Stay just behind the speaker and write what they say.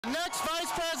Next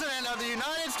Vice President of the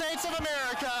United States of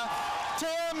America,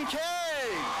 Tim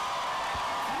Kaine.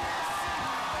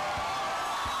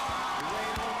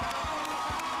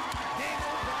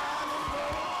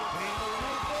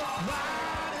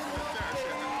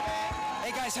 Hey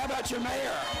guys, how about your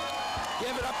mayor?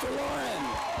 Give it up for Lauren.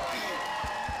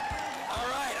 All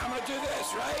right, I'm gonna do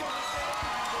this, right?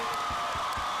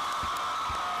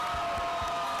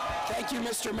 Thank you,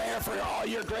 Mr. Mayor, for all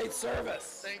your great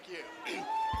service. Thank you.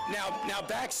 Now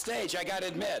backstage, I gotta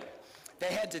admit, they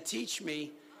had to teach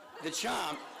me the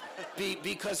chomp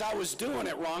because I was doing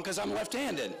it wrong because I'm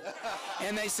left-handed.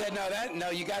 And they said, no,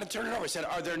 you gotta turn it over. I said,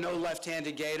 are there no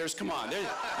left-handed gators? Come on,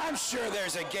 I'm sure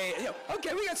there's a gator.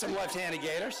 Okay, we got some left-handed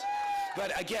gators.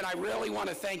 But again, I really want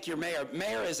to thank your mayor.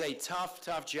 Mayor is a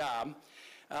tough job.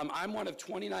 I'm one of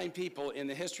 29 people in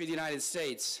the history of the United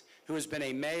States who has been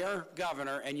a mayor,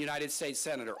 governor, and United States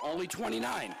senator. Only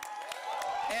 29.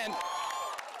 And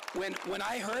when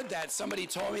I heard that, somebody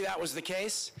told me that was the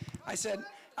case, I said,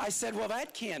 well,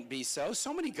 that can't be so.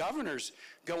 So many governors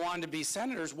go on to be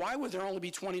senators. Why would there only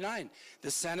be 29?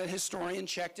 The Senate historian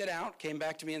checked it out, came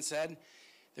back to me and said,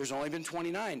 there's only been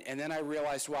 29. And then I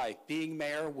realized why. Being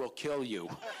mayor will kill you.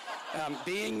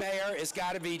 Being mayor has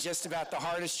got to be just about the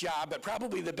hardest job, but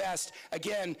probably the best.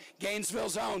 Again,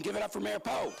 Gainesville's own. Give it up for Mayor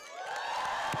Poe.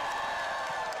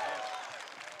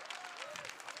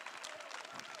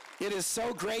 It is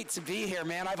so great to be here,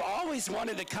 man. I've always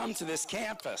wanted to come to this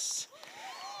campus.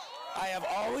 I have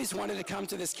always wanted to come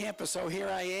to this campus, so here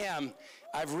I am.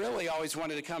 I've really always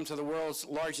wanted to come to the world's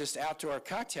largest outdoor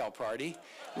cocktail party,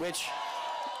 which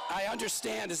I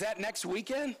understand, is that next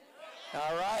weekend?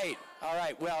 All right.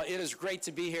 Well, it is great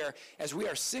to be here as we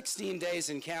are 16 days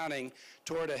and counting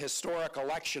toward a historic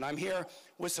election. I'm here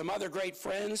with some other great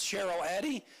friends, Cheryl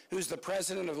Eddy, who's the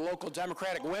president of the local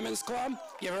Democratic Women's Club.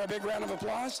 Give her a big round of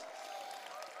applause.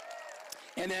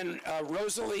 And then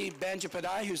Rosalie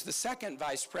Benjapadai, who's the second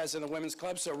vice president of the Women's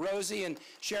Club. So Rosie and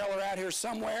Cheryl are out here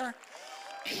somewhere.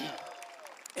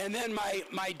 And then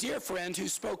my dear friend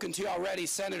who's spoken to you already,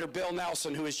 Senator Bill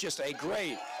Nelson, who is just a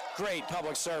great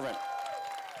public servant.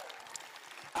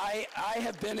 I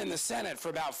have been in the Senate for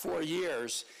about 4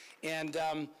 years, and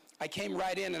I came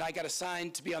right in and I got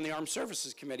assigned to be on the Armed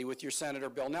Services Committee with your Senator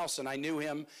Bill Nelson. I knew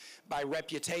him by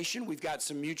reputation. We've got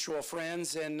some mutual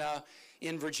friends in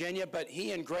Virginia, but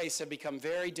he and Grace have become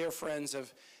very dear friends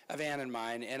of Ann and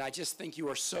mine, and I just think you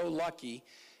are so lucky,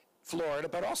 Florida,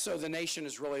 but also the nation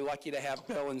is really lucky to have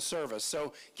Bill in service.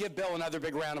 So give Bill another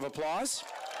big round of applause.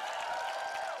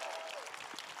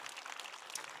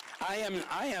 I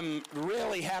am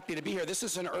really happy to be here. This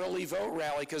is an early vote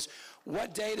rally because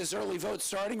what date is early vote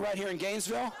starting right here in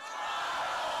Gainesville?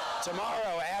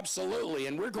 Tomorrow, absolutely.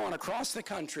 And we're going across the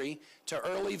country to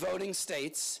early voting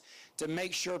states to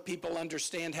make sure people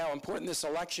understand how important this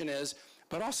election is,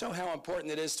 but also how important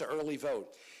it is to early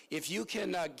vote. If you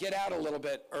can get out a little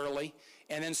bit early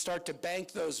and then start to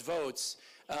bank those votes,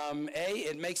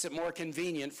 it makes it more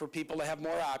convenient for people to have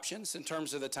more options in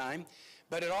terms of the time,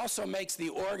 but it also makes the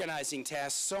organizing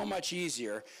task so much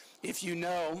easier if you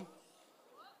know.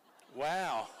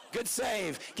 Wow, good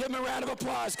save. Give him a round of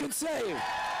applause, good save.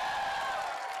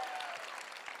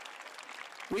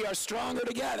 We are stronger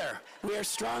together. We are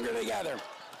stronger together.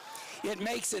 It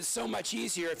makes it so much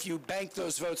easier if you bank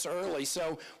those votes early.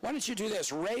 So why don't you do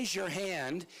this? Raise your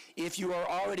hand if you are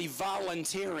already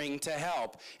volunteering to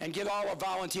help. And give all the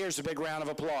volunteers a big round of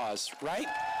applause, right?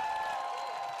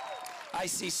 I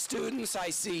see students, I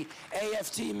see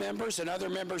AFT members and other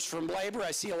members from labor.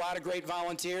 I see a lot of great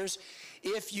volunteers.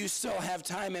 If you still have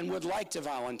time and would like to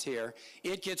volunteer,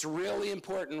 it gets really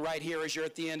important right here as you're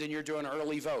at the end and you're doing an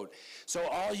early vote. So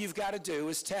all you've got to do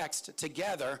is text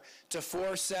together to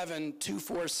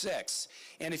 47246.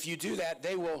 And if you do that,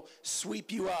 they will sweep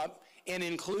you up and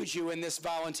include you in this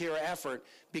volunteer effort,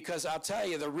 because I'll tell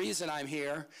you, the reason I'm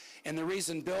here and the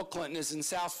reason Bill Clinton is in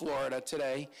South Florida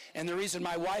today and the reason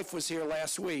my wife was here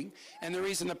last week and the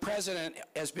reason the president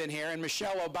has been here and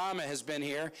Michelle Obama has been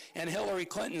here and Hillary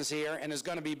Clinton's here and is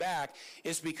going to be back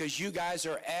is because you guys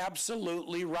are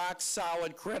absolutely rock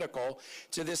solid critical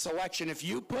to this election. If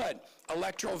you put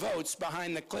electoral votes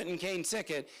behind the Clinton-Kaine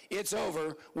ticket, it's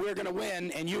over, we're going to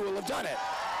win, and you will have done it.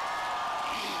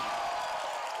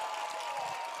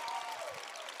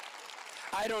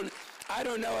 I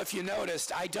don't know if you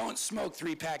noticed, I don't smoke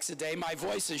 3 packs a day. My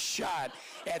voice is shot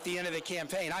at the end of the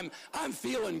campaign. I'm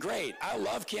feeling great. I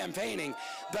love campaigning,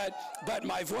 but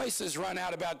my voice has run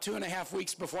out about 2.5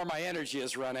 weeks before my energy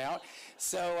has run out.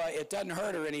 So it doesn't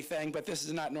hurt or anything, but this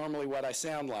is not normally what I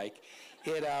sound like.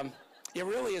 It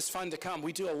really is fun to come.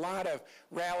 We do a lot of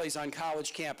rallies on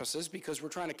college campuses because we're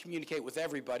trying to communicate with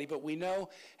everybody, but we know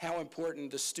how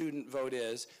important the student vote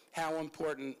is, how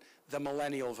important the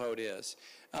millennial vote is.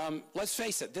 Let's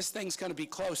face it, this thing's going to be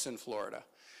close in Florida.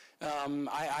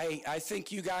 I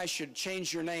think you guys should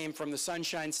change your name from the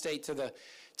Sunshine State to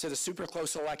the super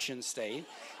close election state.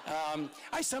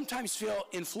 I sometimes feel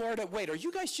in Florida, wait, are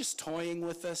you guys just toying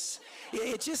with us?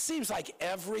 It just seems like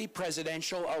every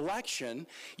presidential election,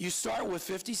 you start with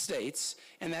 50 states,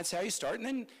 and that's how you start. And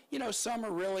then, you know, some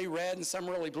are really red and some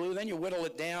really blue. Then you whittle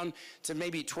it down to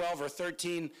maybe 12 or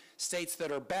 13 states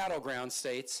that are battleground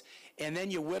states. And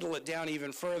then you whittle it down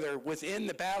even further within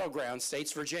the battleground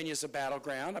states. Virginia's a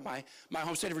battleground. My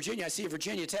home state of Virginia, I see a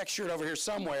Virginia Tech shirt over here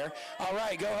somewhere. All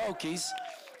right, go Hokies.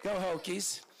 Go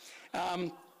Hokies.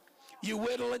 You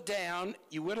whittle it down,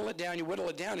 you whittle it down, you whittle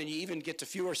it down, and you even get to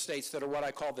fewer states that are what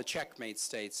I call the checkmate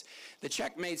states. The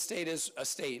checkmate state is a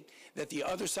state that the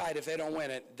other side, if they don't win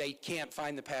it, they can't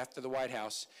find the path to the White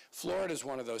House. Florida is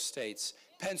one of those states.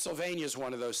 Pennsylvania is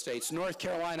one of those states. North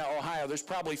Carolina, Ohio, there's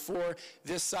probably 4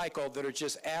 this cycle that are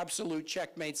just absolute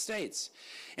checkmate states.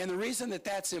 And the reason that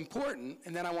that's important,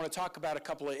 and then I want to talk about a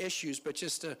couple of issues, but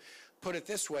just to put it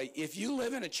this way, if you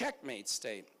live in a checkmate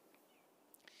state,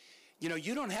 you know,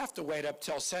 you don't have to wait up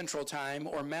till Central Time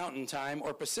or Mountain Time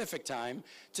or Pacific Time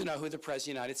to know who the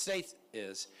President of the United States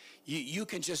is. You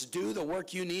can just do the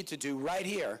work you need to do right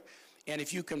here, and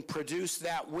if you can produce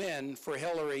that win for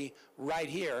Hillary right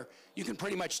here, you can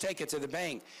pretty much take it to the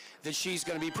bank that she's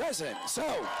going to be president. So,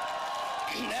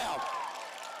 now,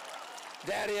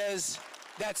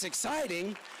 that's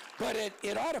exciting, but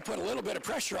it ought to put a little bit of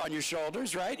pressure on your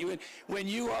shoulders, right? When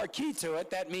you are key to it,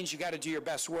 that means you got to do your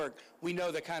best work. We know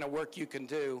the kind of work you can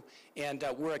do, and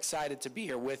we're excited to be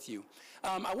here with you.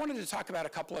 I wanted to talk about a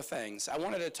couple of things. I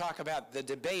wanted to talk about the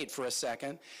debate for a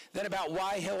second, then about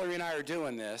why Hillary and I are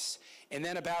doing this, and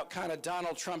then about kind of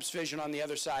Donald Trump's vision on the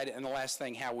other side, and the last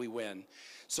thing, how we win.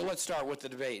 So let's start with the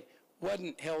debate.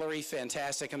 Wasn't Hillary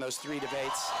fantastic in those 3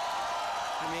 debates?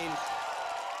 I mean,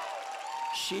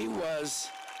 she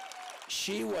was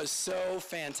so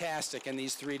fantastic in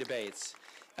these 3 debates.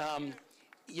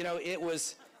 You know, it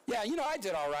was, yeah, you know, I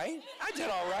did all right. I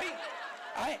did all right.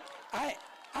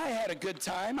 I had a good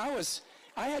time. I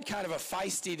had kind of a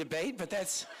feisty debate, but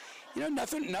that's, you know,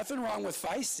 nothing wrong with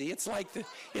feisty. It's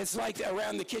like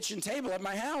around the kitchen table at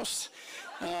my house.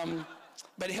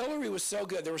 But Hillary was so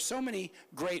good. There were so many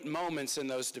great moments in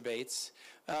those debates.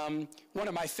 One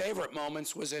of my favorite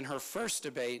moments was in her first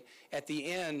debate at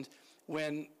the end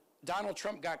when Donald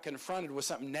Trump got confronted with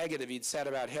something negative he'd said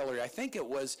about Hillary. I think it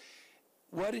was,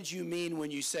 what did you mean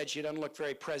when you said she doesn't look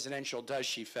very presidential, does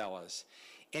she, fellas?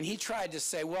 And he tried to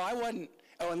say, well, I wasn't,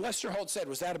 oh, and Lester Holt said,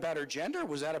 was that about her gender?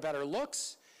 Was that about her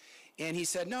looks? And he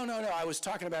said, no, I was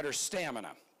talking about her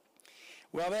stamina.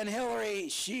 Well, then Hillary,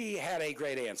 she had a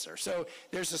great answer. So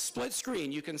there's a split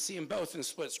screen. You can see them both in a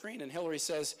split screen. And Hillary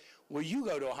says, well, you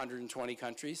go to 120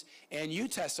 countries and you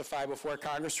testify before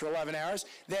Congress for 11 hours,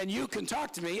 then you can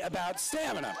talk to me about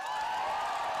stamina.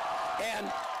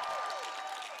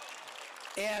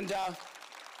 And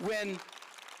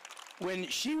when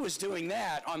she was doing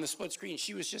that on the split screen,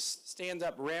 she was just stand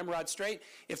up, ramrod straight.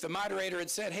 If the moderator had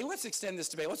said, hey, let's extend this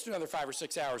debate, let's do another 5 or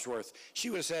 6 hours worth,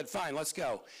 she would have said, fine, let's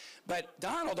go. But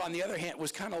Donald, on the other hand,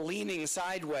 was kind of leaning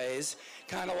sideways,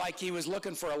 kind of like he was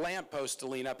looking for a lamppost to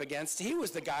lean up against. He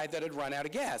was the guy that had run out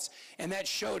of gas, and that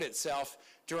showed itself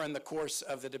during the course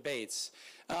of the debates.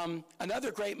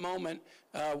 Another great moment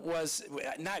was,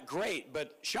 not great,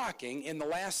 but shocking, in the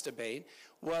last debate,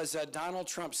 was Donald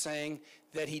Trump saying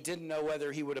that he didn't know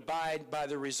whether he would abide by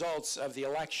the results of the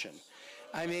election.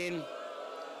 I mean,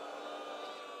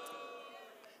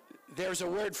 there's a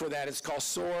word for that. It's called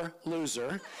sore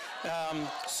loser.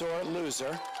 Sore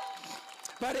loser.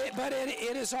 But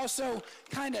it is also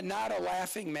kind of not a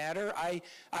laughing matter. I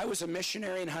was a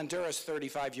missionary in Honduras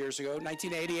 35 years ago,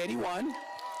 1980, 81.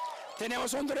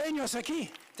 Tenemos hondureños aquí.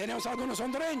 Tenemos algunos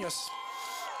hondureños.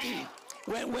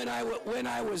 When I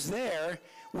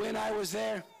was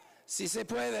there, si se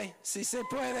puede, si se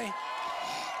puede.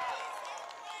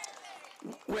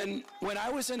 When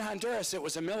I was in Honduras, it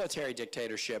was a military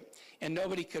dictatorship, and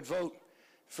nobody could vote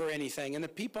for anything. And the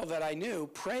people that I knew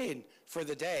prayed for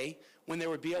the day when there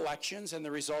would be elections and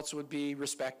the results would be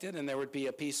respected and there would be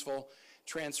a peaceful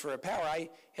transfer of power. I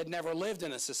had never lived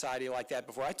in a society like that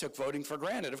before. I took voting for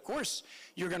granted. Of course,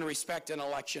 you're going to respect an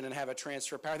election and have a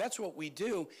transfer of power. That's what we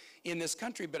do in this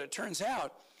country, but it turns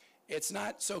out it's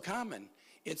not so common.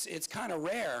 It's kind of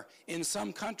rare. In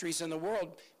some countries in the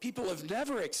world, people have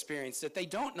never experienced it. They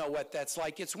don't know what that's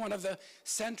like. It's one of the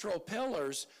central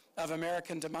pillars of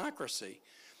American democracy.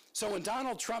 So when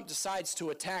Donald Trump decides to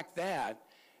attack that,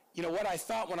 you know, what I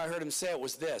thought when I heard him say it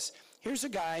was this. Here's a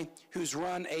guy who's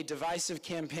run a divisive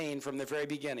campaign from the very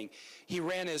beginning. He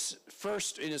ran in his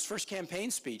first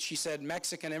campaign speech, he said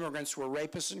Mexican immigrants were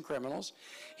rapists and criminals.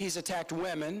 He's attacked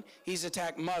women. He's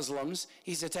attacked Muslims.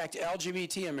 He's attacked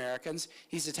LGBT Americans.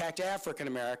 He's attacked African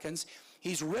Americans.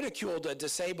 He's ridiculed a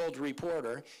disabled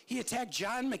reporter. He attacked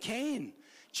John McCain.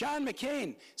 John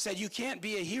McCain said you can't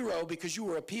be a hero because you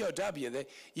were a POW. That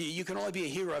you can only be a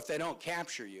hero if they don't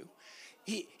capture you.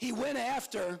 He went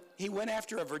after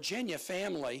a Virginia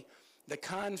family, the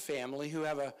Kaine family, who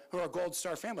are a Gold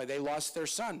Star family. They lost their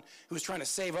son who was trying to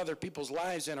save other people's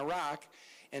lives in Iraq,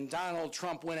 and Donald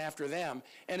Trump went after them.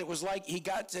 And it was like he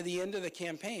got to the end of the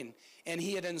campaign, and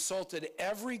he had insulted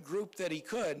every group that he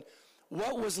could.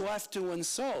 What was left to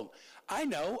insult? I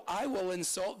know I will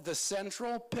insult the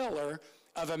central pillar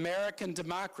of American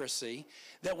democracy,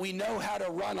 that we know how to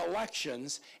run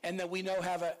elections and that we know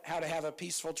how to have a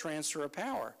peaceful transfer of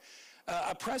power.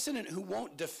 A president who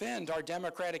won't defend our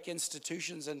democratic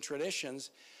institutions and traditions,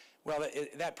 well,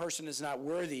 that person is not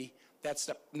worthy. That's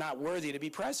not worthy to be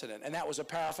president. And that was a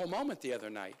powerful moment the other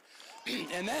night.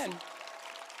 And then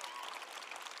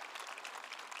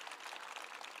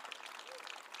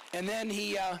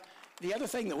the other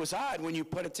thing that was odd when you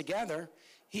put it together,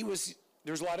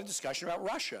 there's a lot of discussion about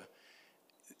Russia.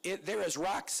 There is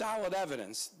rock-solid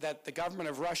evidence that the government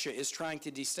of Russia is trying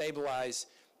to destabilize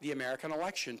the American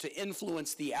election, to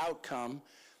influence the outcome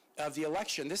of the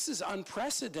election. This is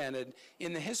unprecedented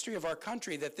in the history of our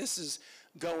country that this is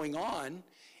going on.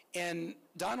 And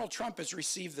Donald Trump has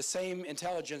received the same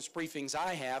intelligence briefings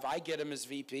I have. I get them as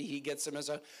VP. He gets them as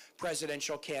a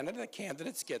presidential candidate. The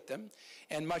candidates get them.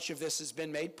 And much of this has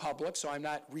been made public, so I'm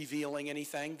not revealing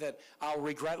anything that I'll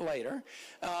regret later.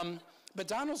 But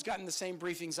Donald's gotten the same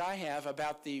briefings I have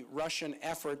about the Russian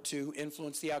effort to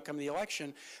influence the outcome of the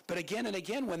election. But again and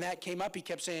again, when that came up, he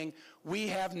kept saying, we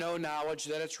have no knowledge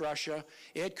that it's Russia.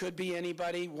 It could be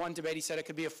anybody. One debate, he said it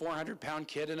could be a 400-pound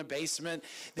kid in a basement.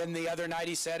 Then the other night,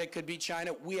 he said it could be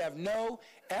China. We have no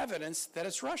evidence that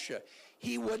it's Russia.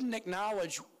 He wouldn't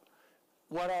acknowledge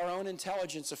what our own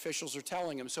intelligence officials are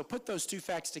telling him. So put those two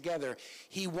facts together.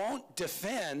 He won't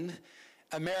defend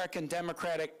American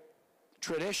democratic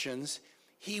traditions.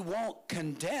 He won't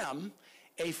condemn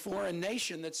a foreign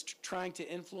nation that's trying to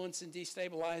influence and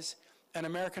destabilize an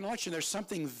American election. There's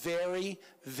something very,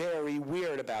 very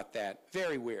weird about that.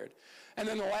 Very weird. And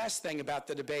then the last thing about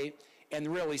the debate, and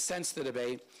really since the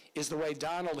debate, is the way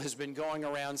Donald has been going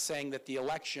around saying that the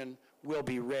election will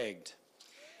be rigged.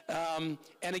 And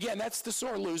again, that's the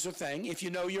sore loser thing. If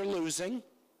you know you're losing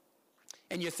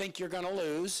and you think you're going to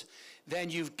lose,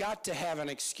 then you've got to have an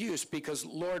excuse, because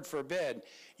Lord forbid,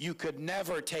 you could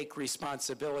never take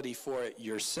responsibility for it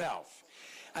yourself.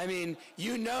 I mean,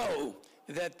 you know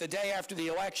that the day after the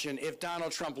election, if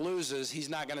Donald Trump loses, he's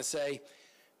not going to say,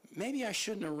 maybe I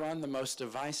shouldn't have run the most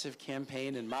divisive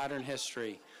campaign in modern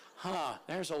history.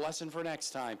 There's a lesson for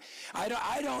next time.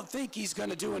 I don't think he's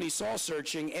going to do any soul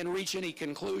searching and reach any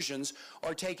conclusions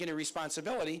or take any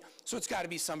responsibility, so it's got to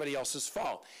be somebody else's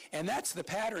fault. And that's the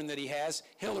pattern that he has.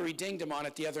 Hillary dinged him on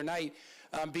it the other night,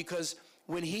 because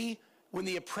when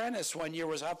The Apprentice one year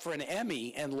was up for an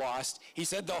Emmy and lost, he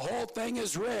said the whole thing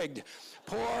is rigged.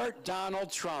 Poor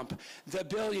Donald Trump, the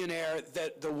billionaire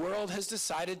that the world has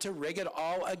decided to rig it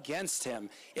all against him.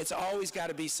 It's always got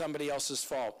to be somebody else's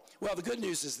fault. Well, the good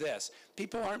news is this.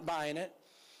 People aren't buying it.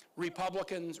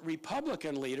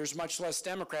 Republican leaders, much less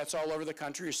Democrats all over the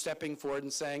country, are stepping forward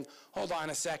and saying, hold on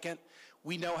a second,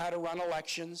 we know how to run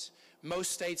elections.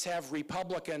 Most states have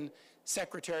Republican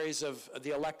secretaries of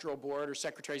the electoral board or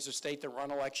secretaries of state that run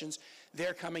elections.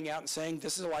 They're coming out and saying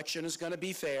this election is going to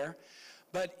be fair.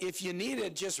 But if you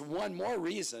needed just one more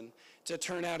reason to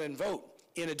turn out and vote,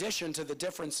 in addition to the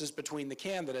differences between the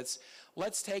candidates,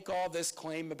 let's take all this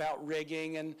claim about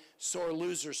rigging and sore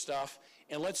loser stuff,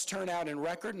 and let's turn out in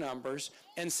record numbers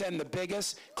and send the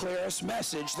biggest, clearest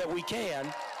message that we can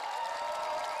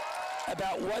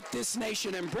about what this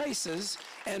nation embraces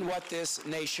and what this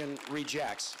nation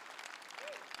rejects.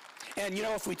 And you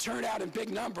know, if we turn out in big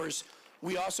numbers,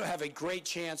 we also have a great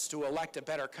chance to elect a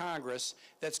better Congress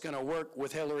that's going to work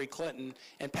with Hillary Clinton.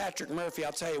 And Patrick Murphy,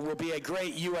 I'll tell you, will be a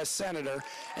great U.S. Senator,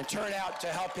 and turn out to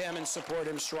help him and support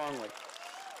him strongly.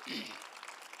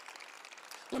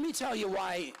 Let me tell you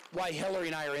why Hillary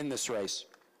and I are in this race.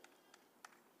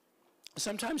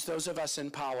 Sometimes those of us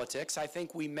in politics, I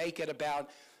think we make it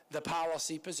about the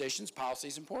policy positions. Policy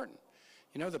is important.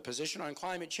 You know, the position on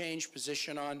climate change,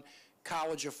 position on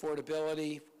college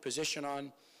affordability, position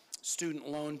on student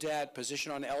loan debt,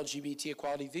 position on LGBT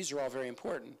equality. These are all very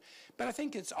important. But I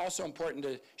think it's also important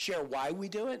to share why we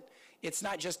do it. It's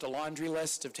not just a laundry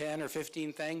list of 10 or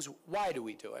 15 things. Why do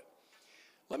we do it?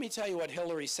 Let me tell you what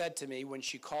Hillary said to me when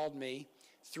she called me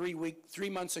 3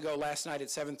 months ago last night at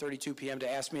 7:32 p.m. to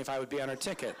ask me if I would be on her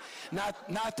ticket.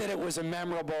 Not that it was a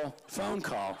memorable phone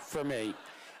call for me,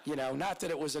 not that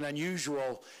it was an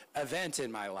unusual event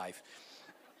in my life.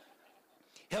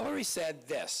 Hillary said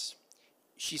this.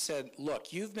 She said,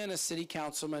 look, you've been a city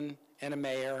councilman and a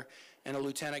mayor and a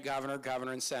lieutenant governor,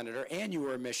 governor and senator, and you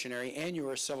were a missionary, and you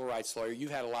were a civil rights lawyer.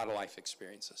 You've had a lot of life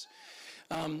experiences.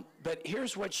 But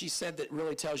here's what she said that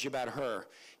really tells you about her.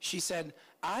 She said,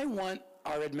 I want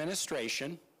our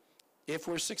administration, if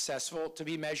we're successful, to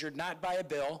be measured not by a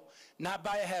bill, not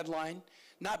by a headline,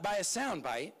 not by a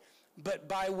soundbite, but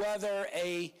by whether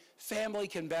a family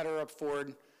can better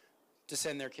afford to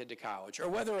send their kid to college, or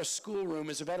whether a schoolroom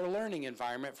is a better learning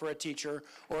environment for a teacher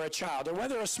or a child, or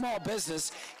whether a small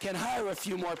business can hire a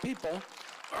few more people,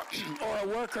 or a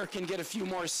worker can get a few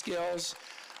more skills,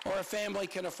 or a family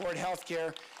can afford health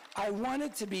care. I want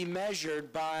it to be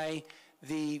measured by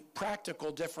the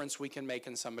practical difference we can make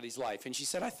in somebody's life. And she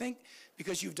said, I think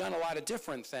because you've done a lot of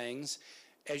different things,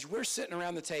 as we're sitting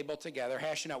around the table together,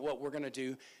 hashing out what we're going to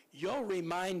do, you'll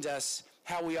remind us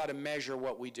how we ought to measure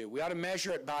what we do. We ought to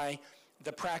measure it by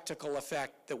the practical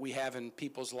effect that we have in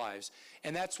people's lives.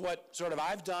 And that's what sort of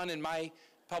I've done in my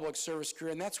public service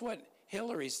career, and that's what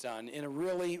Hillary's done in a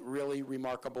really, really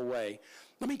remarkable way.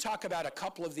 Let me talk about a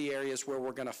couple of the areas where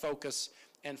we're going to focus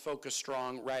and focus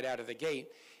strong right out of the gate,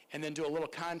 and then do a little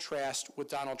contrast with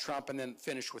Donald Trump, and then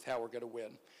finish with how we're going to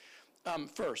win.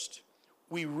 First,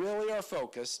 we really are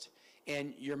focused,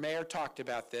 and your mayor talked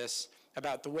about this,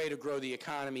 about the way to grow the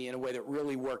economy in a way that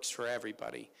really works for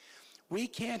everybody. We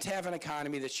can't have an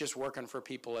economy that's just working for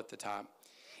people at the top.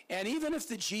 And even if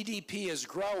the GDP is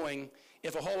growing,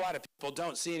 if a whole lot of people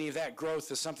don't see any of that growth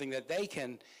as something that they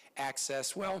can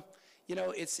access, well,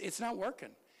 it's not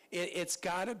working. It's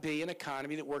got to be an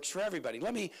economy that works for everybody.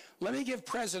 Let me give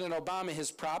President Obama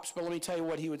his props, but let me tell you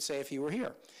what he would say if he were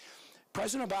here.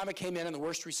 President Obama came in the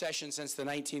worst recession since the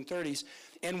 1930s,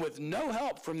 and with no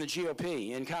help from the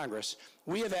GOP in Congress,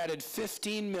 we have added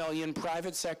 15 million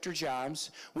private sector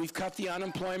jobs. We've cut the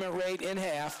unemployment rate in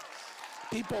half.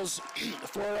 People's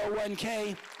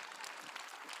 401k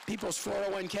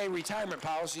retirement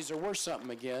policies are worth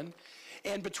something again.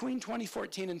 And between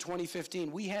 2014 and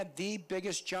 2015, we had the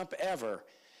biggest jump ever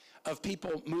of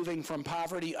people moving from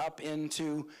poverty up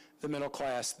into the middle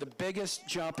class, the biggest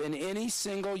jump in any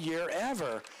single year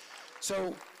ever.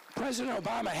 So President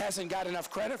Obama hasn't got enough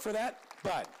credit for that,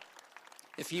 but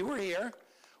if he were here,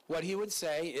 what he would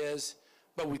say is,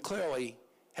 but we clearly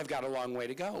have got a long way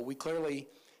to go. We clearly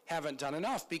haven't done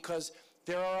enough, because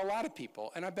there are a lot of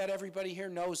people, and I bet everybody here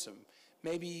knows them.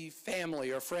 Maybe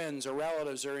family or friends or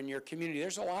relatives are in your community.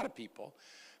 There's a lot of people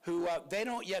who they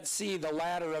don't yet see the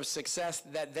ladder of success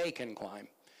that they can climb.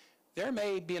 There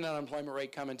may be an unemployment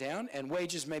rate coming down, and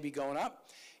wages may be going up,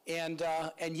 and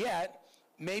yet,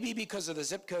 maybe because of the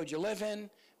zip code you live in,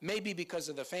 maybe because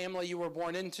of the family you were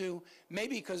born into,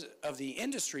 maybe because of the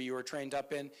industry you were trained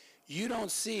up in, you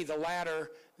don't see the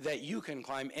ladder that you can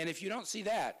climb. And if you don't see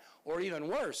that, or even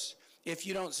worse, if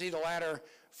you don't see the ladder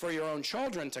for your own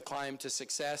children to climb to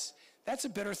success, that's a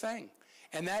bitter thing.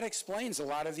 And that explains a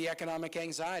lot of the economic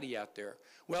anxiety out there.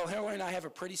 Well, Hillary and I have a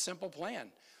pretty simple plan.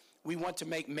 We want to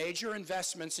make major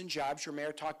investments in jobs. Your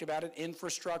mayor talked about it: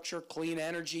 infrastructure, clean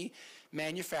energy,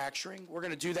 manufacturing. We're going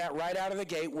to do that right out of the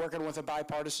gate, working with a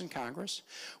bipartisan Congress.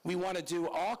 We want to do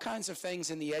all kinds of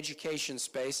things in the education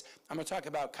space. I'm going to talk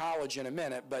about college in a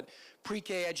minute, but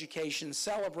pre-K education,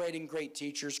 celebrating great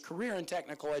teachers, career and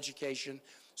technical education,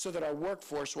 so that our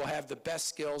workforce will have the best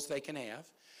skills they can have.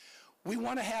 We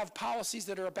want to have policies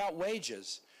that are about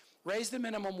wages. Raise the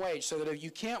minimum wage so that if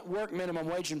you can't work minimum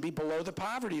wage and be below the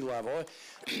poverty level,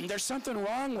 there's something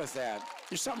wrong with that.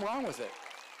 There's something wrong with it.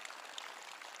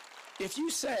 If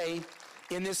you say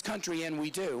in this country, and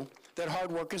we do, that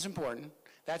hard work is important,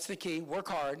 that's the key, work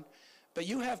hard, but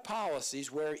you have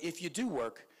policies where if you do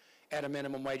work at a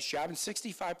minimum wage job, and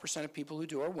 65% of people who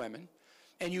do are women,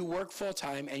 and you work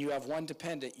full-time and you have one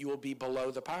dependent, you will be below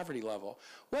the poverty level.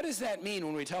 What does that mean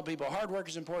when we tell people hard work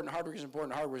is important, hard work is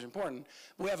important, hard work is important?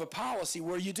 We have a policy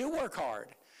where you do work hard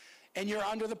and you're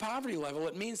under the poverty level.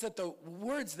 It means that the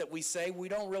words that we say, we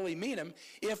don't really mean them.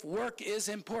 If work is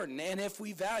important and if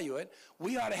we value it,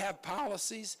 we ought to have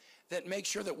policies that make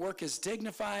sure that work is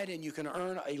dignified and you can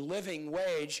earn a living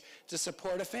wage to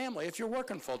support a family if you're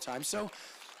working full-time. So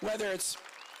whether it's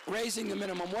raising the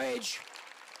minimum wage,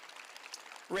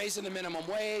 raising the minimum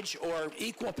wage or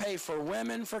equal pay for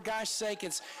women, for gosh sake.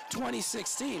 It's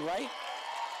 2016, right?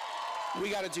 We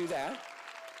got to do that.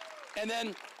 And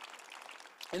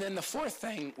then the fourth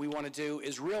thing we want to do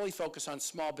is really focus on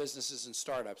small businesses and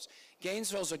startups.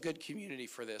 Gainesville's a good community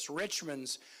for this.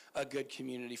 Richmond's a good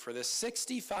community for this.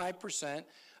 65%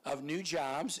 of new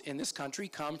jobs in this country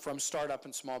come from startup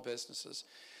and small businesses.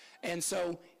 And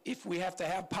so if we have to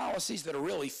have policies that are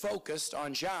really focused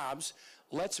on jobs,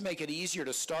 let's make it easier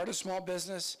to start a small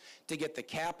business, to get the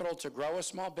capital to grow a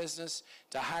small business,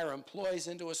 to hire employees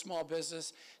into a small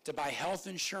business, to buy health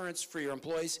insurance for your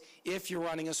employees if you're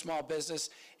running a small business.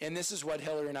 And this is what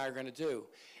Hillary and I are going to do.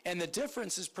 And the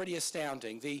difference is pretty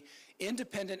astounding. The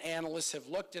independent analysts have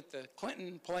looked at the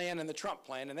Clinton plan and the Trump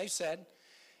plan, and they've said,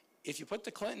 if you put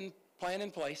the Clinton plan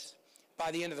in place, by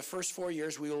the end of the first 4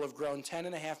 years, we will have grown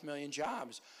 10.5 million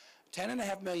jobs.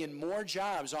 10.5 million more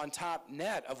jobs on top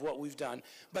net of what we've done.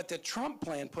 But the Trump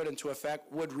plan put into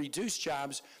effect would reduce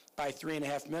jobs by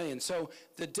 3.5 million. So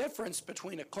the difference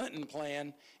between a Clinton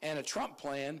plan and a Trump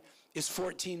plan is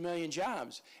 14 million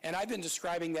jobs. And I've been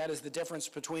describing that as the difference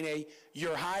between a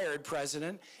you're hired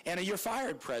president and a you're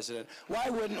fired president.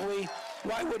 Why wouldn't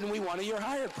we want a you're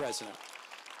hired president?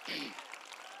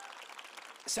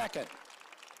 Second,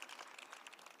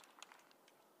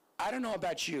 I don't know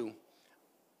about you,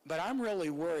 but I'm really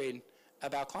worried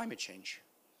about climate change.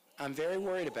 I'm very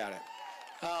worried about it.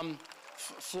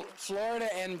 Florida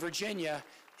and Virginia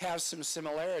have some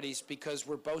similarities because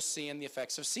we're both seeing the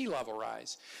effects of sea level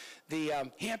rise.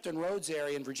 The Hampton Roads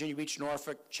area in Virginia Beach,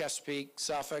 Norfolk, Chesapeake,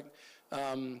 Suffolk,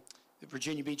 the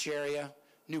Virginia Beach area,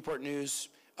 Newport News,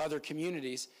 other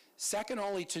communities, second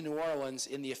only to New Orleans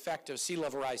in the effect of sea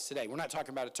level rise today. We're not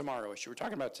talking about a tomorrow issue, we're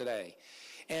talking about today.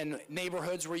 And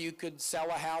neighborhoods where you could sell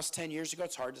a house 10 years ago,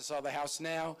 it's hard to sell the house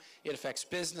now. It affects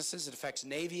businesses, it affects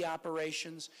Navy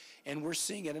operations, and we're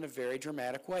seeing it in a very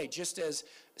dramatic way. Just as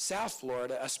South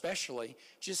Florida especially,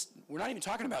 we're not even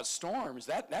talking about storms,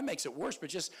 that makes it worse, but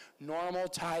just normal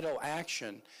tidal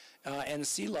action and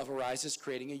sea level rise is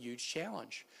creating a huge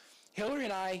challenge. Hillary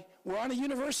and I, we're on a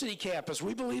university campus.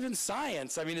 We believe in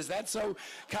science. I mean, is that so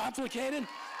complicated?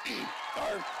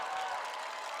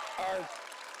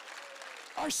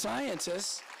 Our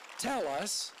scientists tell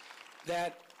us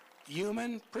that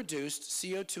human-produced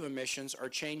CO2 emissions are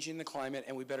changing the climate,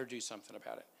 and we better do something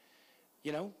about it.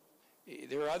 You know,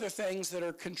 there are other things that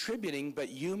are contributing, but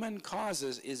human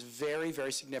causes is very,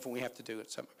 very significant. We have to do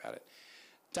something about it.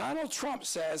 Donald Trump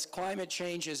says climate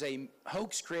change is a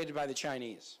hoax created by the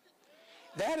Chinese.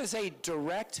 That is a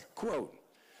direct quote.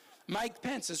 Mike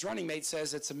Pence, his running mate,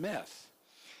 says it's a myth.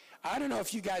 I don't know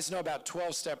if you guys know about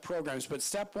 12-step programs, but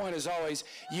step one is always,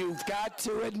 you've got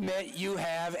to admit you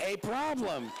have a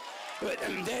problem.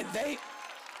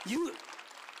 You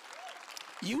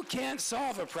can't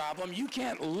solve a problem, you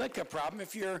can't lick a problem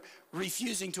if you're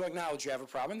refusing to acknowledge you have a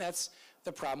problem. That's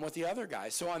the problem with the other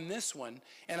guys. So on this one,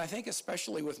 and I think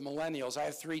especially with millennials, I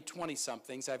have 3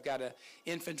 20-somethings. I've got an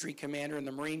infantry commander in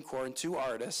the Marine Corps and 2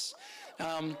 artists.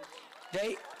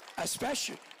 They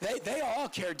all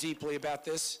care deeply about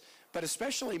this, but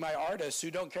especially my artists who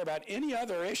don't care about any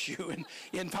other issue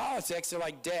in politics. They're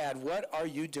like, Dad, what are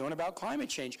you doing about climate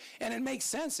change? And it makes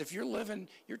sense. If you're living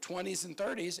your 20s and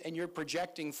 30s and you're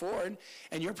projecting forward,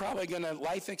 and you're probably going to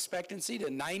life expectancy to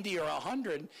 90 or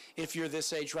 100 if you're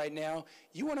this age right now,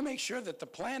 you want to make sure that the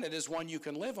planet is one you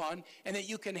can live on and that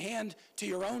you can hand to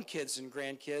your own kids and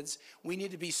grandkids. We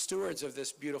need to be stewards of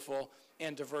this beautiful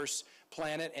and diverse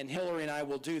planet, and Hillary and I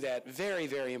will do that. Very,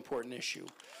 very important issue.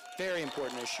 Very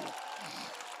important issue.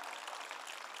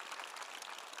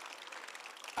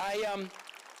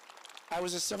 I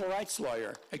was a civil rights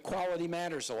lawyer. Equality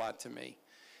matters a lot to me.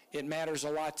 It matters a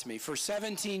lot to me. For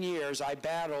 17 years, I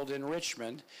battled in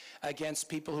Richmond against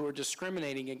people who were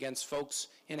discriminating against folks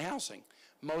in housing,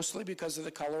 mostly because of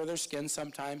the color of their skin,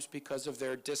 sometimes because of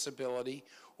their disability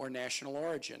or national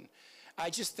origin. I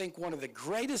just think one of the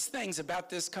greatest things about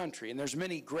this country, and there's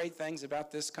many great things about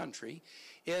this country,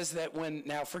 is that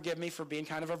now forgive me for being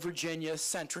kind of a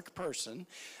Virginia-centric person,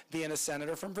 being a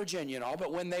senator from Virginia and all,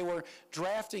 but when they were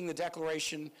drafting the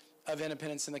Declaration of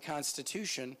Independence in the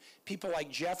Constitution, people like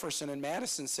Jefferson and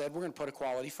Madison said, we're going to put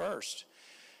equality first.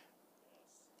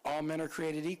 All men are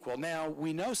created equal. Now,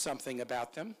 we know something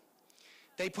about them.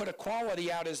 They put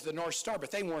equality out as the North Star,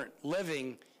 but they weren't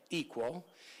living equal.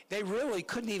 They really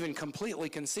couldn't even completely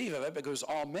conceive of it because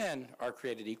all men are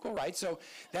created equal, right? So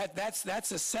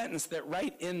that's a sentence that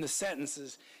right in the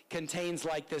sentences contains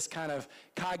like this kind of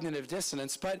cognitive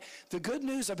dissonance. But the good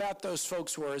news about those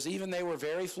folks was, even they were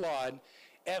very flawed,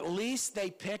 at least they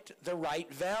picked the right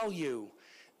value.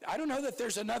 I don't know that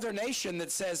there's another nation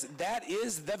that says that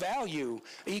is the value.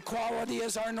 Equality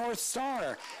is our North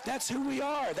Star. That's who we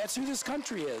are. That's who this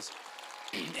country is.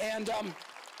 And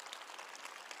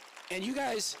you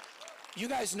guys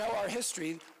know our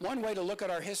history. One way to look at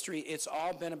our history, it's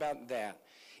all been about that.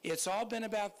 It's all been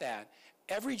about that.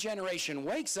 Every generation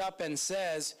wakes up and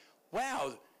says,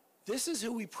 wow, this is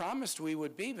who we promised we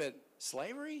would be, but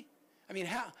slavery? I mean,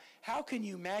 how can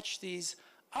you match these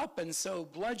up? And so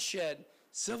bloodshed,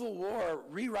 civil war,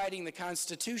 rewriting the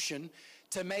Constitution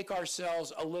to make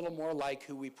ourselves a little more like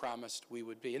who we promised we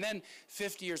would be. And then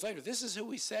 50 years later, this is who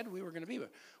we said we were going to be.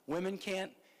 But women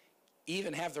can't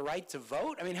even have the right to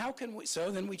vote? I mean, how can we?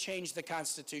 So then we changed the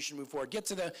Constitution, move forward. Get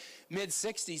to the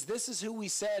mid-60s. This is who we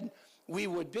said we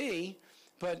would be,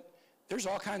 but there's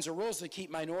all kinds of rules that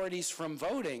keep minorities from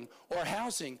voting or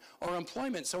housing or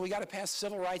employment. So we got to pass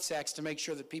civil rights acts to make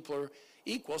sure that people are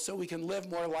equal so we can live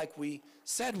more like we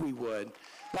said we would,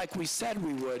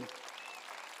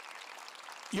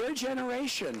 Your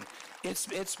generation,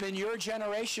 it's been your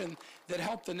generation that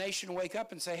helped the nation wake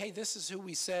up and say, hey, this is who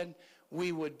we said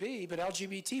we would be, but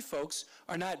LGBT folks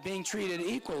are not being treated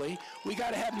equally. We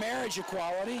got to have marriage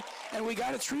equality, and we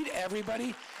got to treat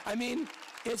everybody. I mean,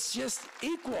 it's just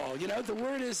equal. You know, the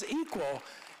word is equal,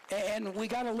 and we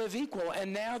got to live equal.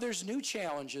 And now there's new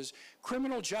challenges.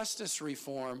 Criminal justice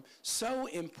reform, so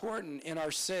important in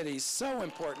our cities,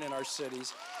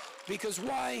 because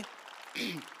why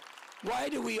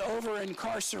do we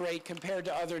over-incarcerate compared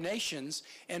to other nations,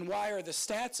 and why are the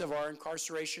stats of our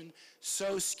incarceration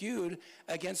so skewed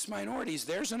against minorities?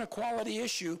 There's an equality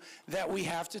issue that we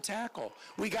have to tackle.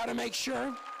 We got to make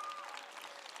sure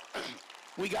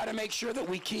that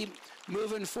we keep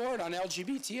moving forward on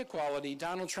LGBT equality.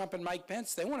 Donald Trump and Mike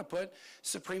Pence, they want to put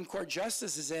Supreme Court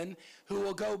justices in who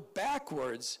will go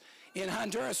backwards. In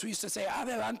Honduras, we used to say,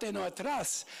 adelante no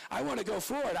atrás. I want to go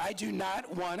forward. I do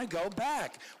not want to go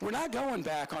back. We're not going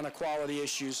back on equality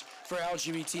issues for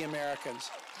LGBT Americans.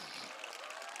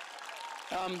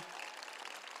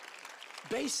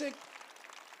 Basic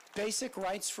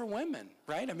rights for women,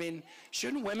 right? I mean,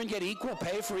 shouldn't women get equal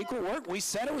pay for equal work? We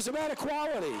said it was about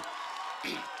equality.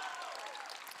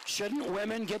 Shouldn't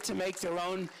women get to make their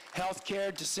own health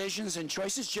care decisions and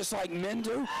choices just like men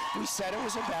do? We said it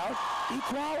was about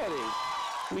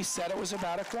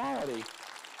equality.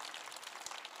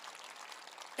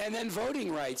 And then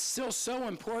voting rights, still so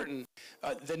important.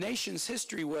 The nation's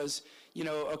history was, you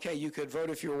know, okay, you could vote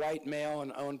if you're a white male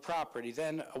and own property,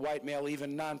 then a white male,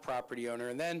 even non-property owner.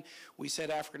 And then we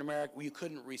said you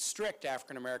couldn't restrict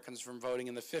African Americans from voting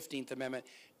in the 15th Amendment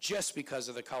just because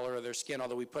of the color of their skin,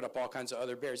 although we put up all kinds of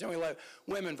other barriers. Then we let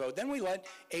women vote. Then we let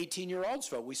 18-year-olds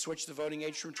vote. We switched the voting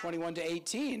age from 21 to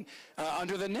 18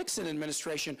 under the Nixon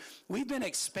administration. We've been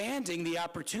expanding the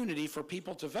opportunity for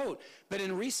people to vote. But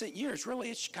in recent years,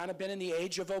 really, it's kind of been in the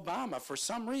age of Obama for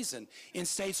some reason. In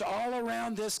states all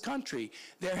around this country,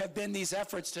 there have been these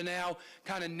efforts to now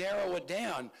kind of narrow it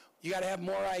down. You got to have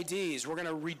more IDs. We're going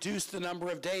to reduce the number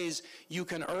of days you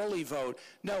can early vote.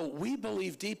 No, we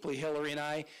believe deeply, Hillary and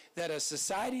I, that a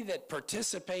society that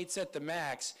participates at the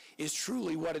max is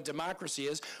truly what a democracy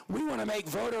is. We want to make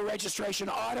voter registration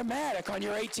automatic on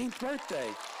your 18th birthday.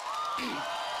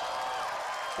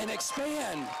 And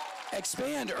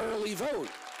expand early vote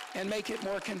and make it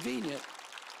more convenient.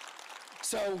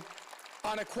 So,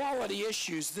 on equality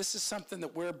issues, this is something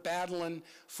that we're battling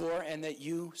for and that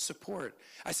you support.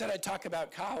 I said I'd talk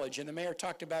about college, and the mayor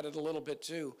talked about it a little bit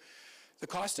too. The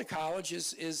cost of college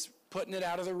is putting it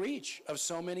out of the reach of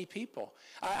so many people.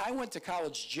 I went to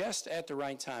college just at the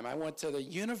right time. I went to the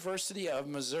University of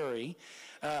Missouri,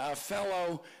 a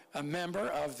fellow member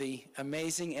of the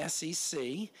amazing SEC.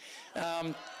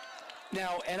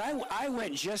 Now, and I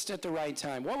went just at the right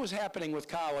time. What was happening with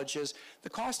college is the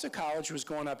cost of college was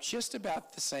going up just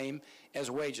about the same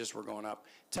as wages were going up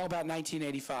till about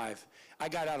 1985. I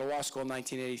got out of law school in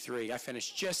 1983. I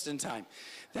finished just in time.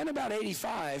 Then about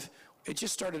 85, it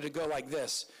just started to go like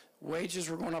this. Wages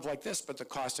were going up like this, but the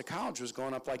cost of college was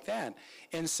going up like that.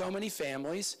 And so many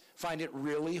families find it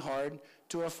really hard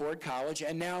to afford college,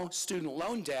 and now student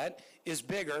loan debt is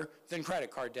bigger than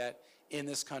credit card debt in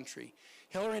this country.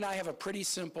 Hillary and I have a pretty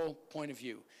simple point of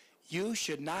view. You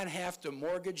should not have to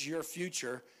mortgage your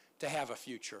future to have a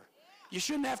future. You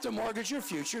shouldn't have to mortgage your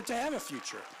future to have a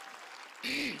future.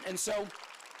 And so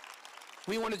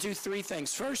we want to do three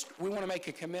things. First, we want to make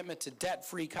a commitment to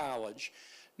debt-free college.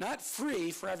 Not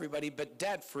free for everybody, but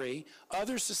debt-free.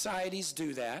 Other societies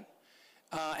do that,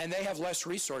 and they have less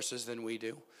resources than we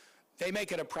do. They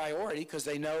make it a priority because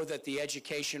they know that the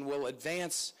education will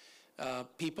advance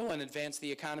people and advance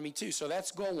the economy too. So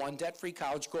that's goal one, debt-free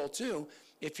college. Goal two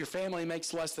If your family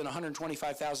makes less than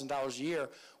 $125,000 a year,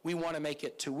 we want to make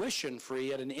it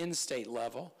tuition-free at an in-state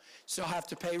level. Still have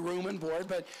to pay room and board,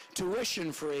 but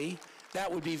tuition-free,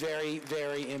 that would be very,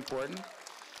 very important.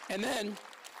 And then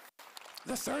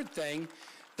the third thing,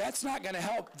 that's not going to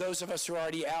help those of us who are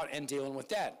already out and dealing with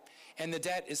debt. And the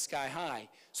debt is sky high.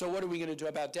 So what are we going to do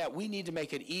about debt? We need to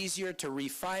make it easier to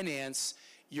refinance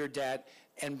your debt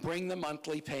and bring the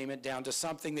monthly payment down to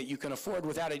something that you can afford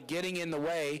without it getting in the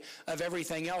way of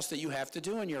everything else that you have to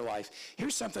do in your life.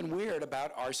 Here's something weird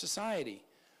about our society.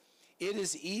 It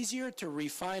is easier to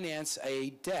refinance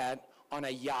a debt on a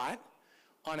yacht,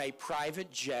 on a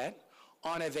private jet,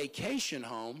 on a vacation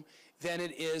home than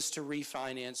it is to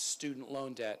refinance student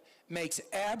loan debt. Makes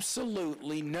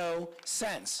absolutely no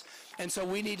sense. And so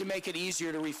we need to make it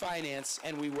easier to refinance,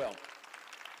 and we will.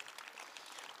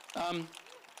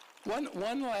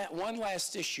 One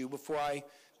last issue before I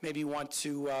maybe want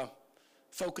to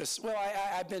focus. Well,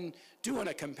 I've been doing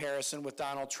a comparison with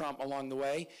Donald Trump along the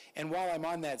way, and while I'm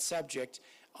on that subject,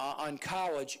 on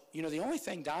college, you know, the only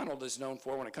thing Donald is known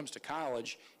for when it comes to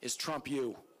college is Trump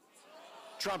U.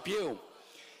 Trump U.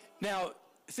 Now,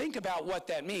 think about what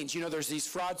that means. You know, there's these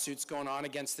fraud suits going on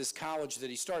against this college that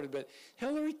he started, but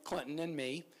Hillary Clinton and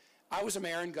me, I was a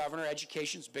mayor and governor.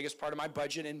 Education's the biggest part of my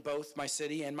budget in both my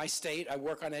city and my state. I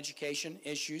work on education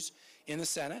issues in the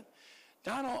Senate.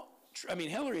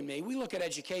 Hillary and me, we look at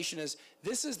education as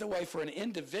this is the way for an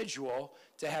individual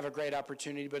to have a great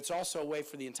opportunity, but it's also a way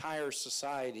for the entire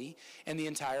society and the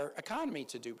entire economy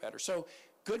to do better. So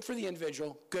good for the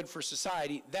individual, good for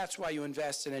society. That's why you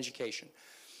invest in education.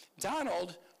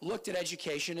 Donald looked at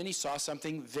education and he saw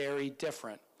something very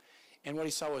different. And what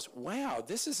he saw was, wow,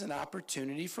 this is an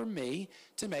opportunity for me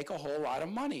to make a whole lot of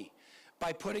money.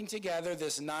 By putting together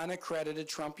this non-accredited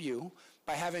Trump U,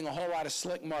 by having a whole lot of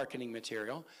slick marketing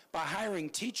material, by hiring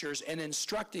teachers and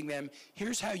instructing them,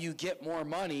 here's how you get more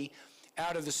money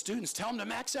out of the students. Tell them to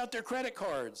max out their credit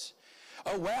cards.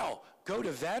 Oh, well, go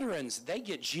to veterans. They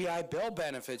get GI Bill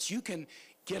benefits. You can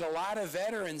get a lot of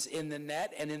veterans in the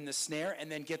net and in the snare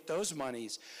and then get those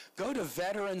monies. Go to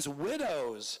veterans'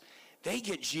 widows. They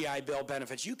get GI Bill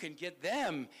benefits. You can get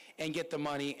them and get the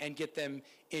money and get them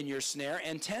in your snare.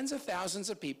 And tens of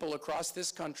thousands of people across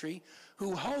this country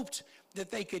who hoped that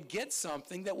they could get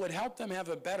something that would help them have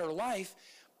a better life,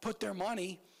 put their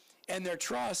money and their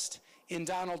trust in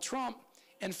Donald Trump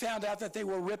and found out that they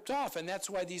were ripped off. And that's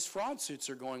why these fraud suits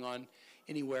are going on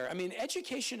anywhere. I mean,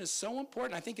 education is so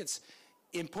important. I think it's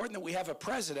important that we have a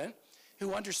president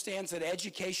who understands that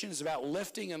education is about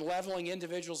lifting and leveling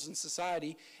individuals in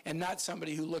society and not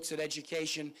somebody who looks at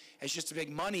education as just a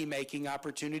big money-making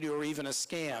opportunity or even a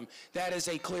scam. That is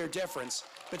a clear difference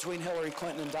between Hillary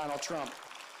Clinton and Donald Trump.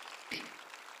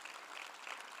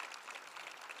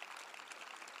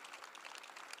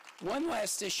 One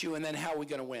last issue, and then how are we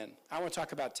going to win? I want to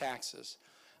talk about taxes.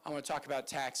 Hillary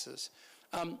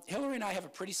and I have a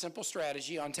pretty simple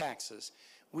strategy on taxes.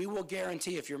 We will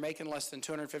guarantee if you're making less than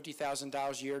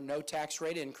 $250,000 a year, no tax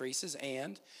rate increases,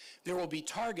 and there will be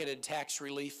targeted tax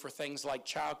relief for things like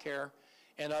child care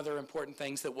and other important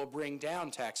things that will bring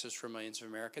down taxes for millions of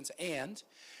Americans, and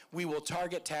we will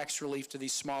target tax relief to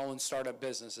these small and startup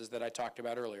businesses that I talked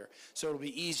about earlier. So it'll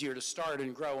be easier to start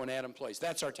and grow and add employees.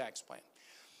 That's our tax plan.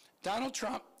 Donald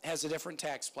Trump has a different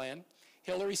tax plan.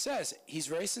 Hillary says he's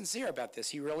very sincere about this.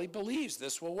 He really believes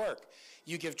this will work.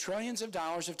 You give trillions of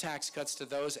dollars of tax cuts to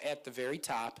those at the very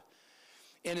top.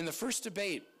 And in the first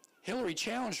debate, Hillary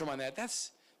challenged him on that.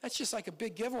 That's just like a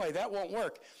big giveaway. That won't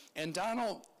work. And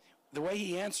Donald, the way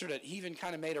he answered it, he even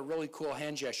kind of made a really cool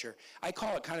hand gesture. I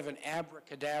call it kind of an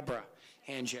abracadabra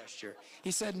hand gesture.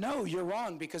 He said, no, you're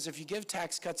wrong, because if you give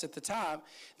tax cuts at the top,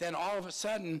 then all of a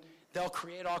sudden they'll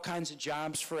create all kinds of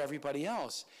jobs for everybody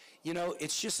else. You know,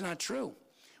 it's just not true.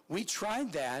 We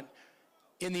tried that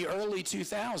in the early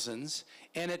 2000s,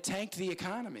 and it tanked the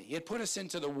economy. It put us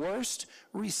into the worst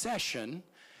recession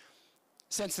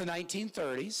since the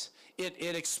 1930s.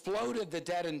 It exploded the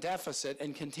debt and deficit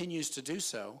and continues to do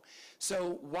so.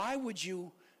 So why would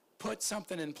you put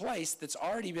something in place that's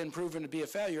already been proven to be a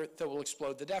failure that will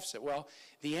explode the deficit? Well,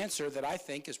 the answer that I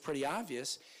think is pretty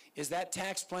obvious is that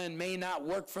tax plan may not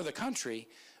work for the country,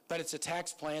 but it's a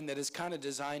tax plan that is kind of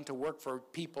designed to work for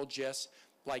people just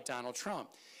like Donald Trump.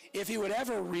 If he would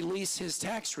ever release his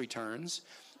tax returns,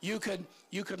 you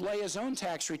could lay his own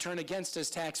tax return against his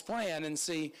tax plan and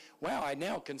see, wow, I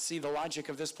now can see the logic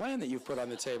of this plan that you've put on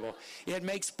the table. It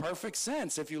makes perfect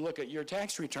sense if you look at your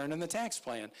tax return and the tax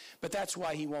plan, but that's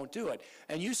why he won't do it.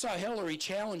 And you saw Hillary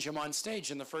challenge him on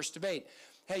stage in the first debate.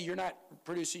 Hey, you're not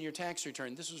producing your tax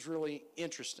return. This was really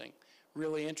interesting,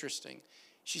 really interesting.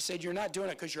 She said, you're not doing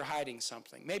it because you're hiding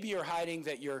something. Maybe you're hiding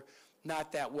that you're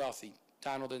not that wealthy.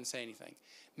 Donald didn't say anything.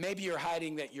 Maybe you're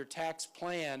hiding that your tax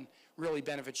plan really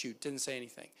benefits you. Didn't say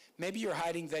anything. Maybe you're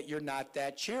hiding that you're not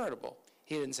that charitable.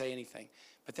 He didn't say anything.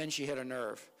 But then she hit a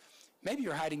nerve. Maybe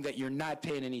you're hiding that you're not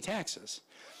paying any taxes.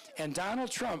 And Donald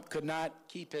Trump could not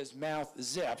keep his mouth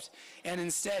zipped, and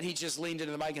instead he just leaned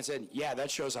into the mic and said, yeah,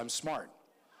 that shows I'm smart.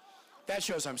 That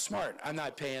shows I'm smart. I'm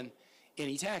not paying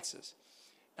any taxes.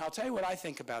 Now, I'll tell you what I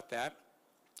think about that.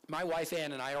 My wife,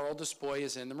 Ann, and our oldest boy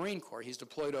is in the Marine Corps. He's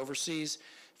deployed overseas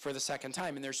for the second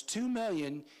time, and there's 2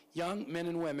 million young men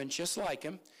and women just like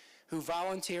him who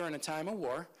volunteer in a time of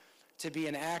war to be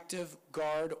an active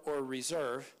guard or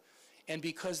reserve, and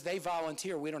because they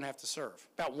volunteer, we don't have to serve.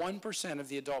 About 1% of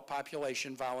the adult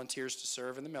population volunteers to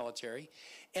serve in the military,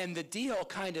 and the deal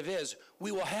kind of is,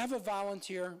 we will have a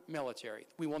volunteer military.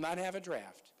 We will not have a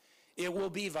draft. It will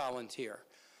be volunteer.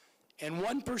 And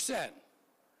 1%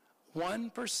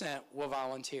 will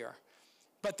volunteer.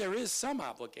 But there is some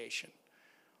obligation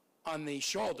on the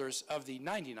shoulders of the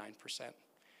 99%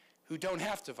 who don't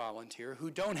have to volunteer, who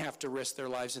don't have to risk their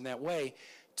lives in that way,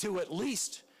 to at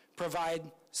least provide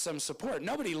some support.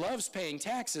 Nobody loves paying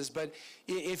taxes, but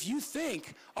if you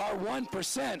think our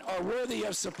 1% are worthy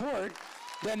of support,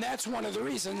 then that's one of the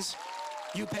reasons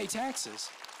you pay taxes.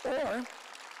 Or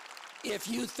if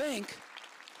you think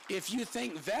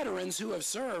veterans who have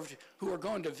served, who are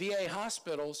going to VA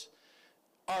hospitals,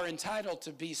 are entitled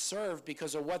to be served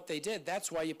because of what they did,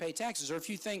 that's why you pay taxes. Or if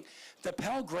you think the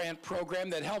Pell Grant program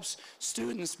that helps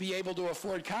students be able to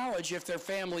afford college if their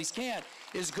families can't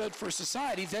is good for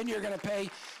society, then you're going to pay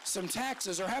some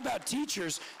taxes. Or how about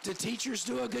teachers? Do teachers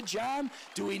do a good job?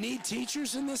 Do we need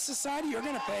teachers in this society? You're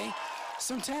going to pay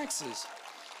some taxes.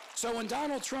 So when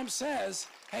Donald Trump says,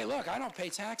 hey, look, I don't pay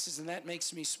taxes and that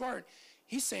makes me smart,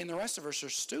 he's saying the rest of us are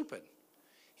stupid.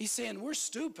 He's saying we're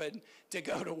stupid to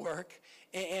go to work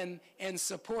and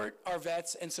support our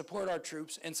vets and support our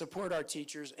troops and support our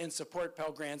teachers and support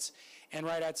Pell Grants and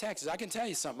write out taxes. I can tell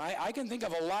you something. I can think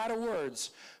of a lot of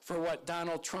words for what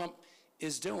Donald Trump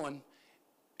is doing,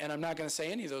 and I'm not going to say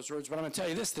any of those words, but I'm going to tell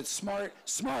you this, that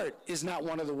smart is not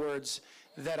one of the words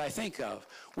that I think of.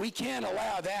 We can't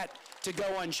allow that to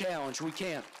go unchallenged. We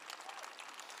can't.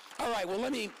 All right, well,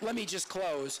 let me just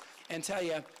close and tell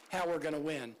you how we're going to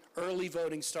win. Early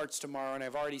voting starts tomorrow, and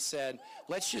I've already said,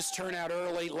 let's just turn out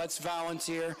early, let's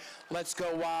volunteer, let's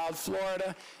go wild.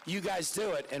 Florida, you guys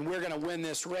do it, and we're going to win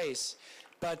this race.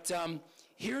 But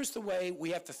here's the way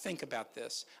we have to think about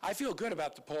this. I feel good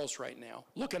about the polls right now,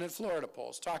 looking at Florida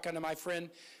polls, talking to my friend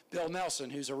Bill Nelson,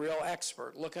 who's a real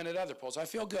expert, looking at other polls. I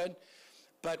feel good,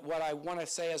 but what I want to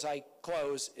say as I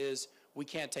close is we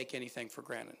can't take anything for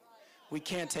granted. We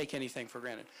can't take anything for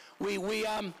granted.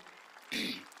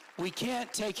 We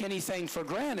can't take anything for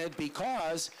granted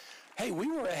because, hey,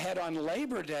 we were ahead on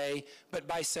Labor Day, but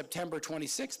by September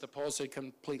 26th, the polls had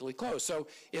completely closed. So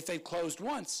if they've closed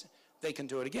once, they can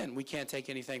do it again. We can't take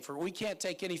anything for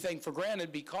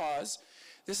granted because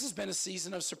this has been a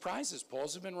season of surprises.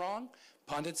 Polls have been wrong.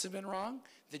 Pundits have been wrong.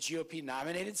 The GOP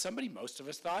nominated somebody most of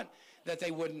us thought that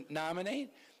they wouldn't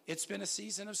nominate. It's been a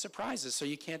season of surprises, so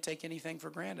you can't take anything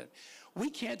for granted. We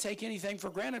can't take anything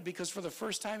for granted because for the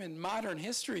first time in modern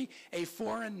history, a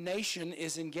foreign nation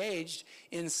is engaged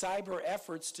in cyber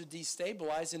efforts to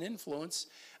destabilize and influence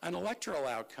an electoral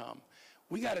outcome.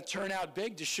 We got to turn out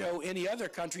big to show any other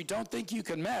country, don't think you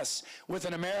can mess with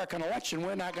an American election.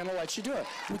 We're not going to let you do it.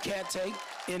 We can't take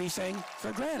anything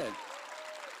for granted.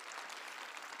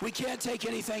 We can't take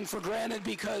anything for granted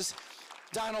because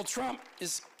Donald Trump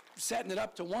is setting it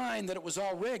up to whine that it was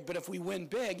all rigged, but if we win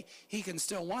big, he can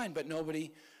still whine, but nobody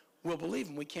will believe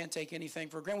him. We can't take anything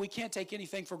for granted. We can't take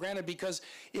anything for granted because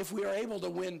if we are able to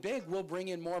win big, we'll bring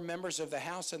in more members of the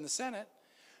House and the Senate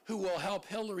who will help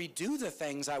Hillary do the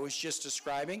things I was just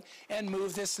describing and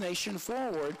move this nation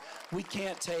forward. We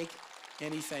can't take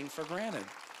anything for granted.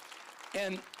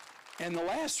 And the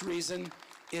last reason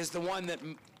is the one that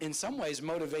in some ways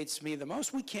motivates me the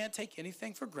most. We can't take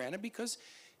anything for granted because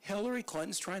Hillary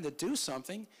Clinton's trying to do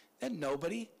something that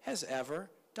nobody has ever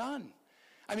done.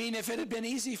 I mean, if it had been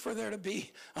easy for there to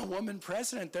be a woman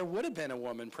president, there would have been a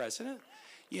woman president.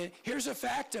 Here's a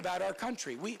fact about our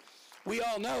country. We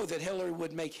all know that Hillary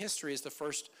would make history as the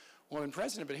first woman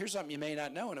president, but here's something you may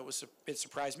not know, and it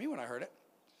surprised me when I heard it.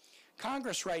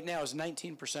 Congress right now is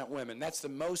 19% women. That's the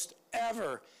most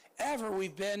ever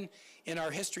we've been in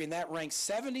our history, and that ranks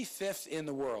 75th in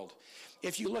the world.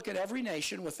 If you look at every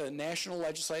nation with a national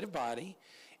legislative body,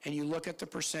 and you look at the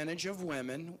percentage of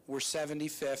women, we're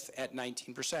 75th at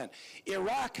 19%.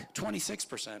 Iraq,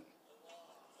 26%.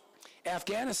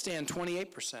 Afghanistan,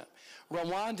 28%.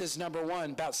 Rwanda's number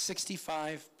one, about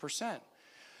 65%.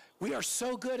 We are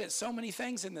so good at so many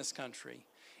things in this country,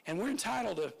 and we're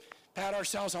entitled to pat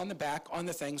ourselves on the back on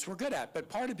the things we're good at. But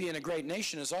part of being a great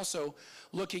nation is also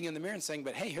looking in the mirror and saying,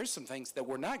 but hey, here's some things that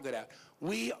we're not good at.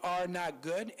 We are not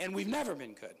good, and we've never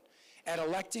been good at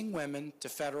electing women to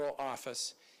federal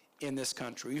office in this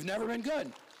country. We've never been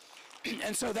good.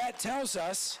 And so that tells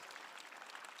us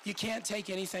you can't take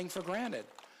anything for granted.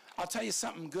 I'll tell you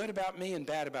something good about me and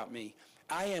bad about me.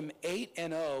 I am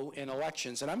 8-0 in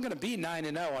elections, and I'm going to be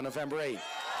 9-0 on November 8th.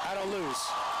 I don't lose.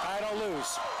 I don't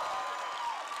lose.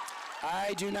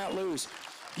 I do not lose.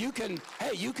 You can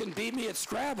beat me at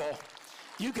Scrabble.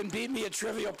 You can beat me at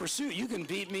Trivial Pursuit. You can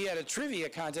beat me at a trivia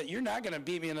contest. You're not going to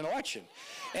beat me in an election.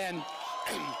 And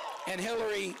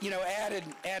Hillary,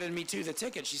 added me to the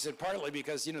ticket. She said partly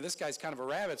because, this guy's kind of a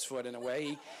rabbit's foot in a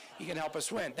way. He can help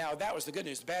us win. Now, that was the good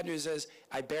news. The bad news is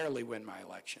I barely win my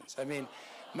elections. I mean,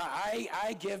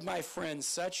 I give my friends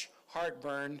such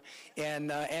heartburn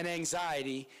and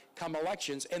anxiety come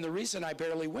elections. And the reason I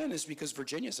barely win is because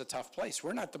Virginia's a tough place.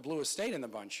 We're not the bluest state in the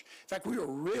bunch. In fact, we were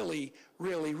really,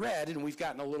 really red, and we've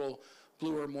gotten a little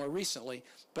bluer more recently.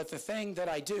 But the thing that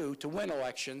I do to win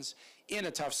elections in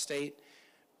a tough state,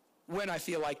 when I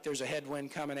feel like there's a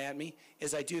headwind coming at me,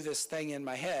 is I do this thing in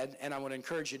my head, and I want to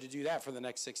encourage you to do that for the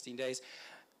next 16 days.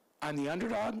 I'm the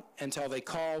underdog until they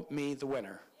call me the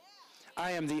winner.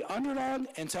 I am the underdog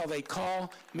until they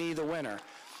call me the winner.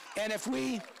 And if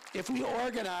we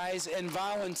organize and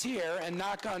volunteer and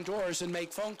knock on doors and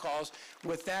make phone calls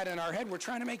with that in our head, we're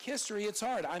trying to make history. It's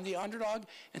hard. I'm the underdog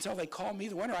until they call me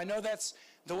the winner. I know that's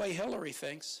the way Hillary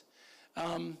thinks.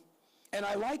 And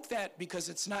I like that because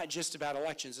it's not just about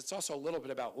elections. It's also a little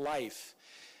bit about life.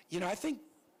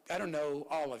 I don't know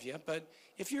all of you, but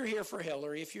if you're here for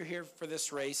Hillary, if you're here for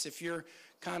this race, if you're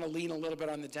kind of lean a little bit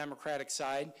on the Democratic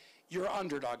side, you're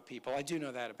underdog people. I do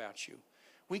know that about you.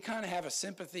 We kind of have a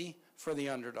sympathy for the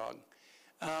underdog.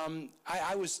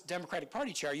 I was Democratic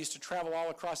Party chair. I used to travel all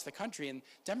across the country, and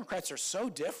Democrats are so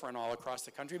different all across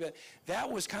the country, but that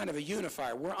was kind of a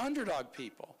unifier. We're underdog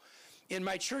people. In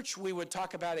my church, we would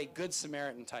talk about a Good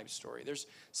Samaritan type story. There's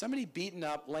somebody beaten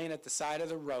up, laying at the side of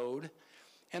the road,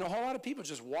 and a whole lot of people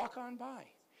just walk on by.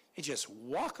 They just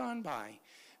walk on by.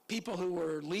 People who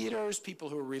were leaders, people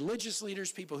who were religious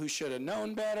leaders, people who should have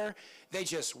known better, they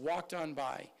just walked on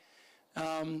by.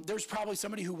 There's probably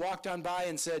somebody who walked on by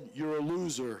and said, "You're a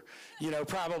loser,"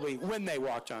 probably when they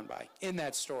walked on by in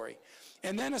that story.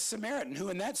 And then a Samaritan who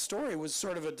in that story was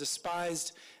sort of a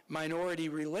despised minority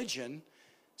religion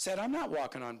said, "I'm not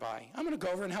walking on by. I'm going to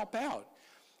go over and help out."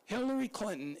 Hillary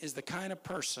Clinton is the kind of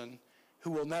person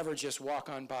who will never just walk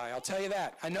on by. I'll tell you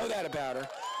that. I know that about her.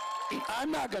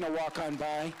 I'm not going to walk on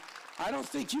by. I don't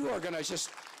think you are going to just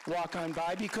walk on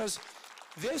by, because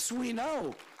this we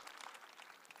know.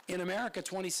 In America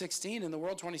 2016, in the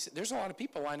world 2016, there's a lot of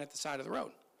people lying at the side of the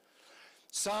road.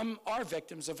 Some are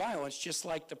victims of violence, just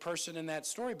like the person in that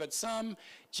story, but some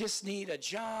just need a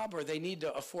job, or they need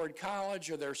to afford college,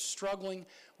 or they're struggling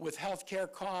with health care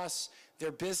costs.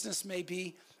 Their business may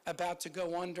be about to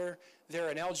go under. They're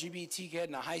an LGBT kid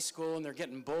in a high school, and they're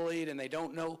getting bullied, and they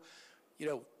don't know,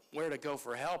 where to go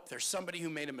for help. There's somebody who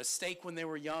made a mistake when they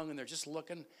were young, and they're just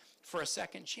looking for a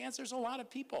second chance. There's a lot of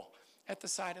people at the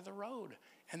side of the road,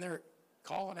 and they're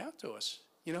calling out to us,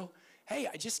 "Hey,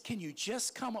 can you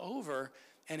just come over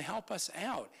and help us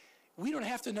out?" We don't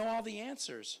have to know all the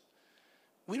answers.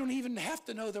 We don't even have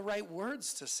to know the right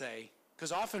words to say,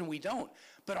 because often we don't.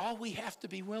 But all we have to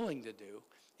be willing to do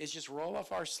is just roll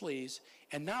up our sleeves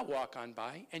and not walk on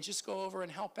by and just go over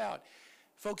and help out.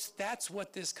 Folks, that's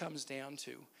what this comes down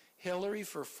to. Hillary,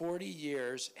 for 40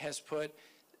 years, has put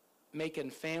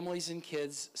making families and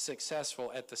kids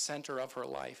successful at the center of her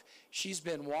life. She's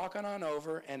been walking on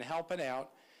over and helping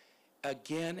out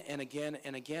again and again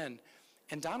and again.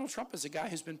 And Donald Trump is a guy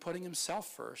who's been putting himself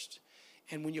first.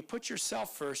 And when you put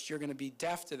yourself first, you're going to be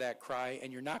deaf to that cry,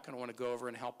 and you're not going to want to go over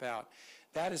and help out.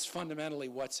 That is fundamentally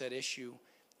what's at issue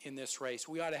in this race.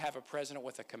 We ought to have a president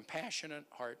with a compassionate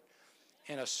heart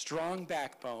and a strong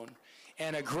backbone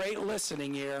and a great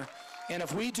listening ear. And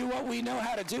if we do what we know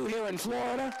how to do here in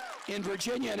Florida, in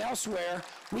Virginia, and elsewhere,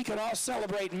 we can all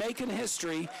celebrate making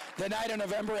history the night of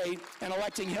November 8th and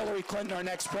electing Hillary Clinton our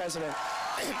next president.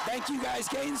 Thank you guys,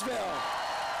 Gainesville.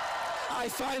 I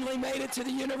finally made it to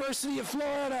the University of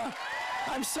Florida.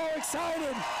 I'm so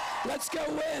excited. Let's go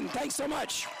win. Thanks so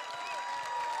much.